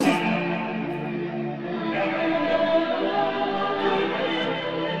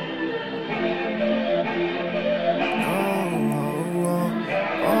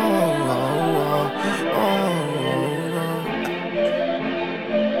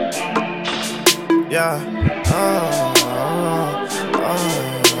yeah.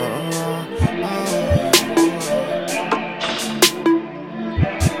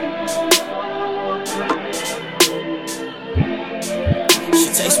 She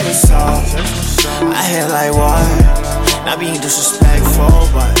takes me soft, I hit like what? Not being disrespectful,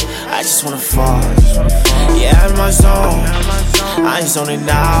 but I just wanna fall. Yeah, I'm in my zone, I ain't zoning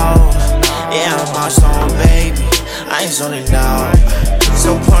now. Yeah, I'm in my zone, baby, I ain't zoning now.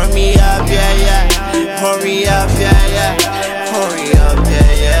 So pour me up, yeah, yeah. Pour me up, yeah, yeah. Pour me up,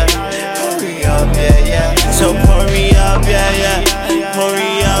 yeah, yeah. Pour me up, yeah, yeah. So pour me up, yeah, yeah. Pour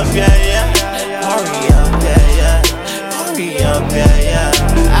me up, yeah, yeah. Pour me up, yeah, yeah. Pour me up, yeah, yeah.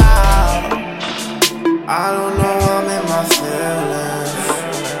 I don't know, I'm in my feelings.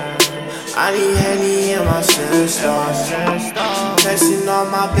 I need Henny in my system. Texting all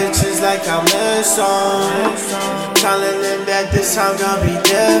my bitches like I miss them. Telling them that this time gonna be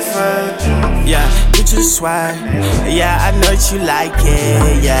different. Yeah, get you swag. Yeah, I know that you like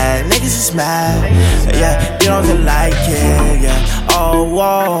it. Yeah, niggas is mad. Yeah, you don't like it. Yeah, oh,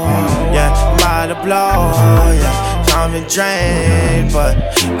 whoa. Yeah, I'm about to blow. Yeah. I'm in drain, but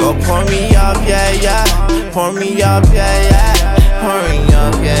go pour me up, yeah, yeah. Pour me up, yeah, yeah. Pour me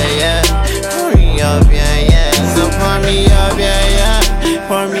up, yeah, yeah. Pour me up, yeah, yeah. So pour me up, yeah, yeah.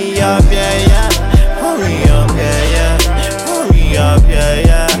 Pour me up, yeah, yeah. Pour me up, yeah, yeah. Pour me up, yeah,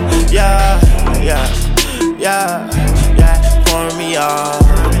 yeah. Yeah, yeah, yeah, yeah. Pour me up,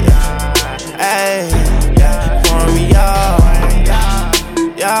 hey, yeah. Pour me up,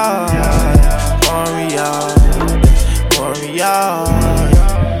 yeah. Pour me up.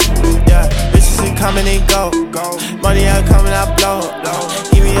 Yeah, bitches ain't coming and go. Money out coming, I blow it.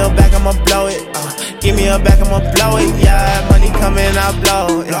 Give me a back, I'ma blow it. Give me a back, I'ma blow it. Yeah, money coming, I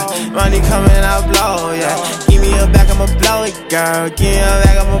blow. Yeah, money coming, I blow. Yeah, give me a back, I'ma blow it, girl. Give me a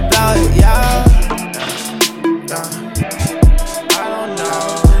back, I'ma blow it. Yeah.